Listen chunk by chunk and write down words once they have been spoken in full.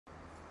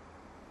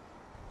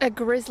A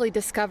grisly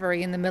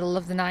discovery in the middle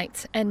of the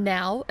night, and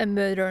now a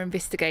murder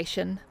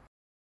investigation.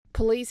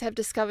 Police have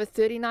discovered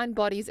 39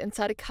 bodies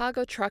inside a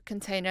cargo truck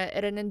container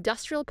at an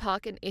industrial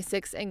park in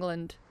Essex,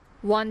 England.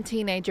 One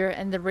teenager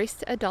and the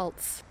rest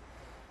adults.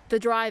 The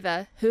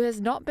driver, who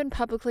has not been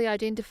publicly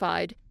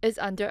identified, is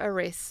under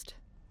arrest.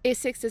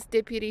 Essex's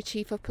Deputy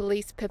Chief of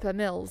Police Pippa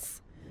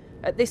Mills.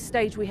 At this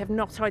stage, we have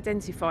not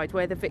identified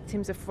where the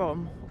victims are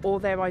from or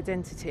their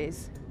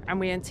identities,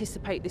 and we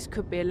anticipate this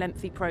could be a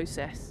lengthy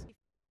process.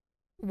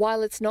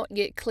 While it's not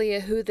yet clear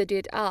who the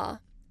dead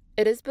are,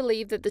 it is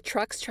believed that the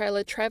truck's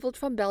trailer travelled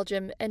from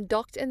Belgium and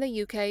docked in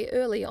the UK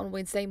early on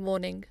Wednesday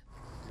morning.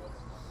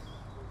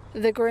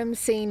 The grim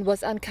scene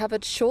was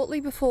uncovered shortly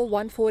before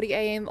 1:40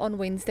 a.m. on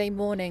Wednesday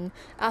morning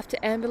after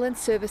ambulance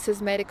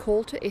services made a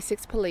call to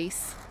Essex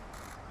Police.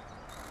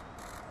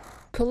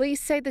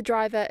 Police say the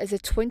driver is a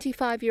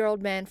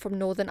 25-year-old man from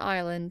Northern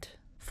Ireland.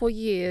 For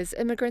years,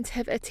 immigrants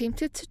have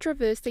attempted to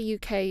traverse the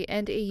UK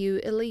and EU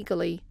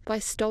illegally by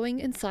stowing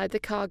inside the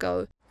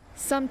cargo,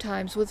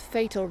 sometimes with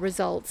fatal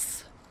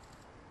results.